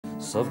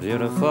So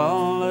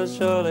beautiful it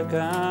surely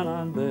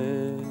cannot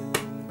be.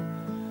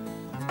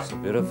 So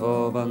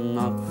beautiful but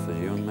not for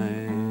you and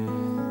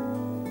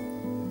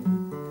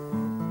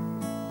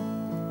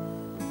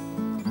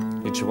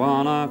me. Each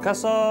one a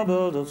castle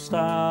built of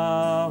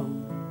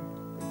stone,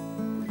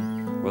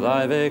 with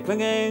ivy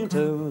clinging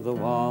to the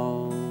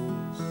walls.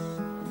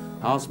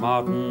 House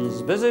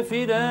martins busy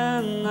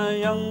feeding the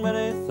young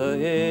beneath the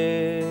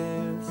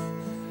eaves,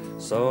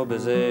 so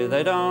busy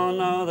they don't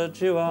know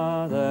that you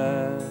are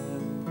there.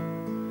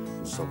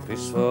 So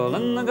peaceful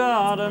in the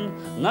garden,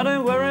 not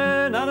a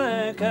worry, not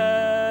a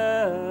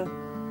care.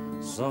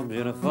 So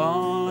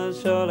beautiful it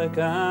surely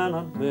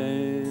cannot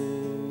be,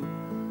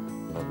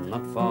 but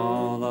not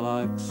for the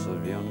likes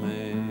of you and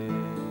me.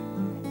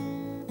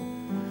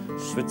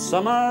 Sweet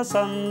summer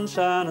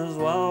sunshine is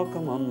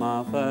welcome on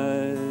my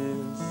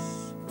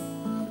face,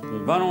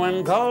 but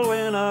when cold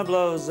winter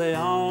blows, the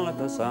only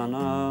place I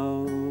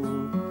know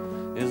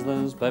is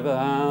this paper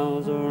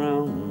house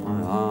around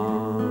my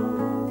heart.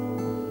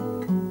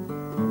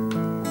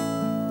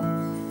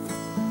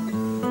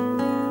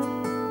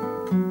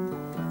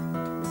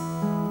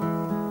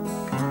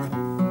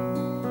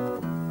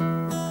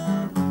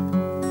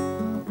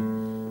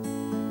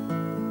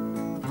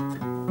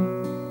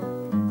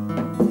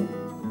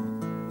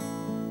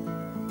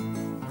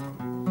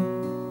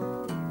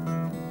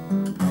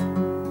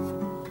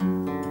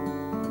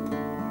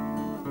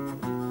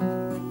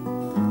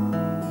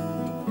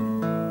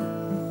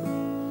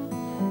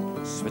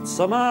 Sweet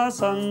summer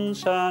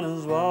sunshine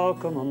is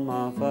welcome on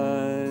my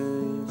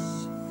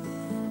face,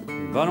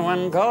 but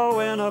when cold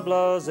winter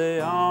blows, the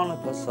only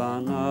place I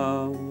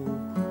know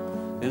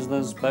is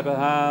this paper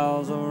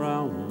house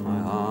around my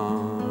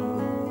heart.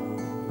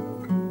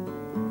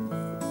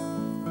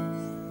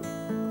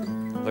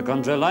 The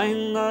country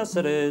lane, the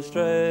city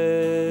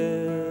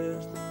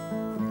street,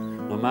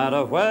 no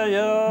matter where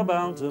you're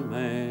bound to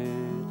meet,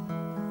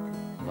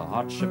 the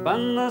hardship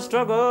and the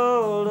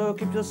struggle to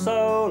keep your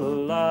soul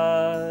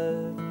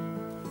alive,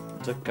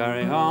 to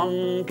carry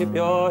on, keep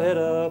your head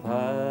up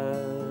high.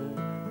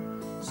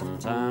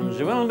 Sometimes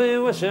you will be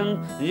wishing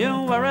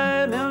you were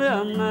a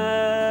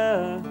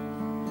millionaire.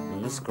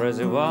 In this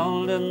crazy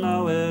world, you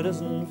know it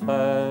isn't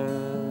fair.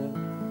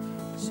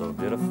 So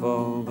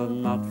beautiful, but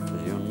not for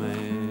you and me.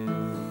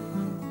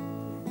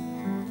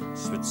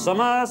 Sweet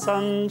summer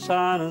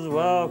sunshine is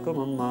welcome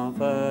on my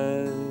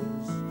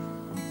face,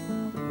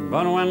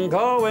 but when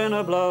cold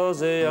winter blows,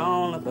 the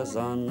only place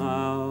I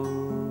know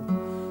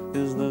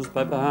is this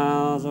paper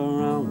house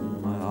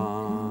around my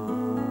heart.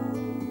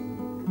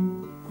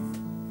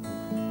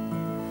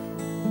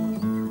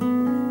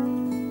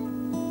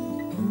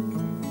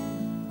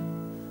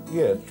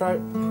 Yeah, try.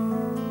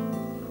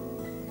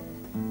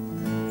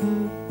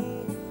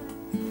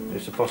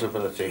 It's a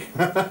possibility.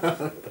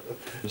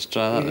 Let's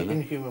try that then.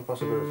 Inhuman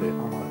possibility. I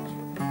like it.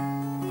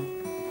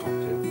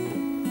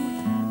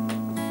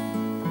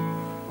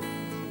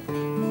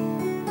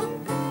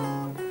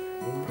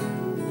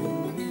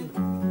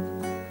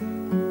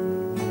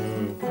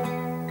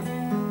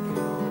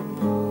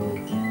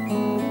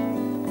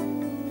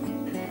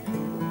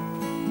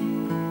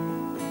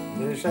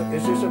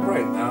 Is this a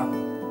break now?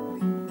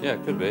 Yeah,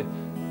 it could be.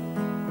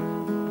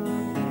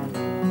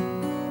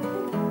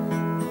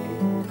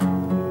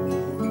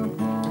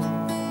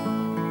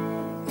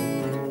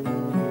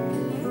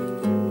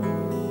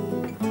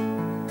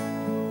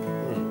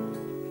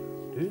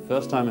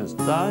 First time it's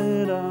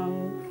died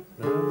down.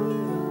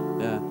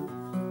 Yeah.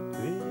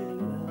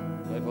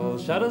 Playful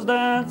shadows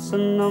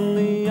dancing on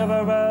the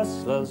ever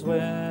restless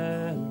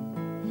wind,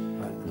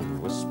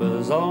 and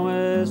whispers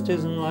always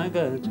teasing like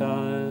a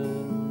child.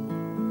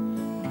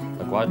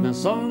 The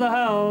quietness of the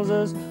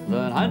houses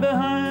that hide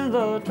behind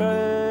the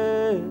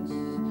trees,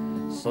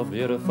 so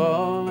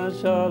beautiful it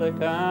surely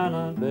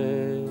cannot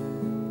be.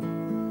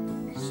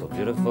 So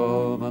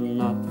beautiful, but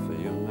not for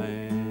you and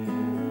me.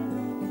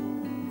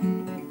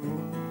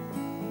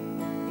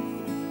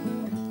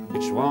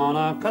 Each one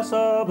a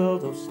castle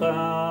built of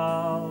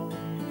stone,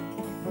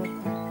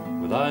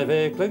 with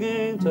ivy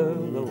clinging to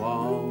the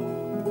walls.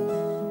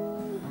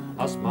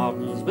 House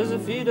martins busy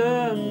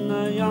feeding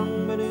the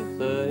young beneath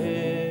the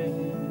eaves,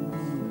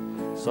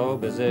 so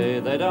busy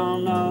they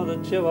don't know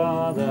that you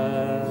are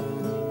there.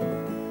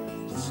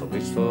 So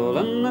peaceful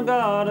in the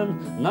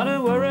garden, not a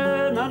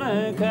worry, not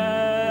a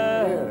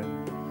care.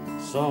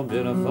 So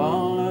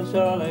beautiful it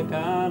surely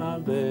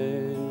cannot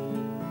be,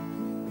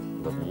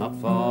 but not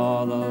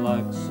for the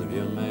likes of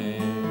you and me.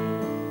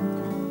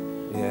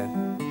 Yeah.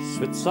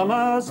 Sweet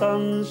summer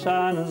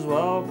sunshine is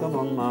welcome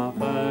on my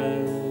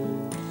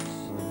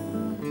face,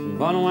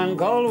 but when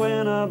cold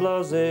winter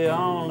blows, the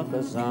only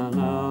place I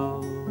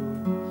know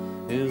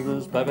is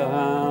this paper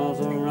house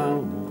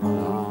around my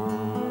heart.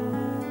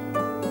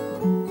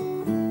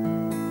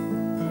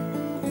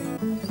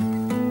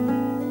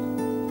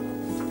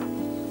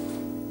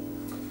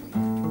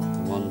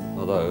 One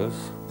of those,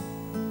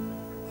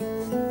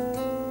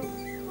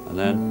 and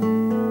then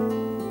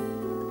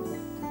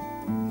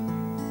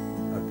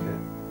Okay.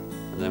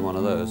 one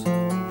of those.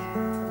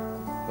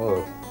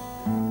 Oh.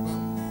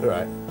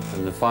 Right.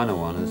 And the final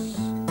one is...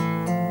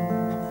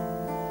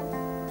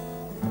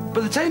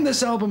 By the time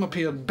this album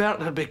appeared,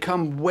 Bert had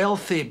become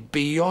wealthy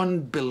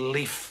beyond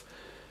belief,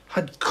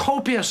 had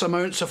copious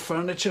amounts of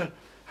furniture,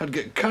 had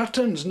got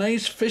curtains,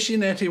 nice fishy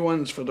netty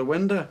ones for the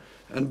window,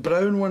 and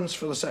brown ones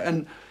for the side.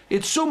 And he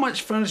had so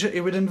much furniture,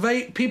 he would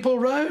invite people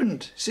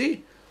round.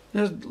 See,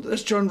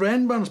 this John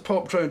Renbourn's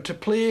popped round to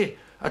play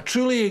a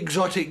truly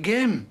exotic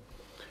game.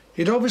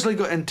 He'd obviously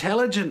got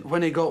intelligent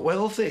when he got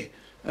wealthy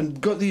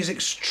and got these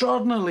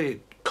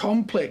extraordinarily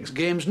complex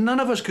games. None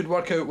of us could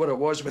work out what it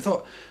was. We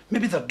thought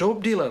maybe they're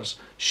dope dealers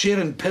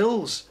sharing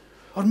pills,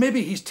 or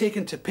maybe he's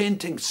taken to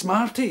painting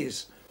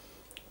Smarties.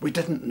 We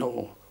didn't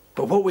know,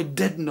 but what we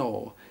did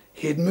know,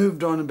 he had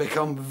moved on and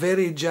become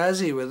very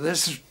jazzy with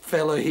this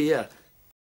fellow here.